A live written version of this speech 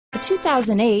The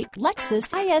 2008 Lexus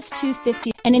IS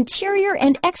 250, an interior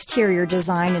and exterior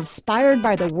design inspired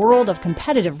by the world of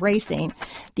competitive racing,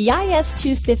 the IS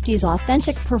 250's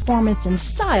authentic performance and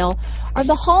style are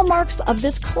the hallmarks of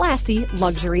this classy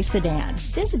luxury sedan.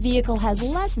 This vehicle has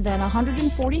less than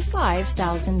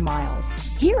 145,000 miles.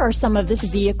 Here are some of this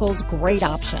vehicle's great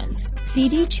options: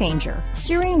 CD changer,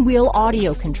 steering wheel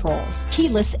audio controls,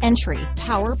 keyless entry,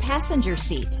 power passenger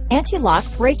seat, anti-lock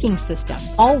braking system,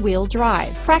 all-wheel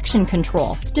drive, traction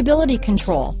control, stability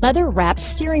control, leather-wrapped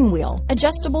steering wheel,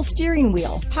 adjustable steering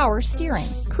wheel, power steering,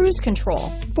 cruise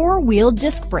control, four-wheel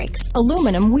disc brakes,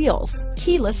 aluminum wheels,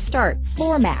 keyless start,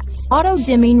 floor mats,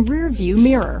 auto-dimming rear view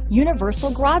mirror,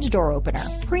 universal garage door opener,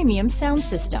 premium sound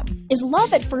system. Is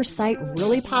love at first sight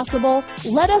really possible?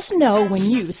 Let us know when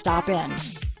you stop in.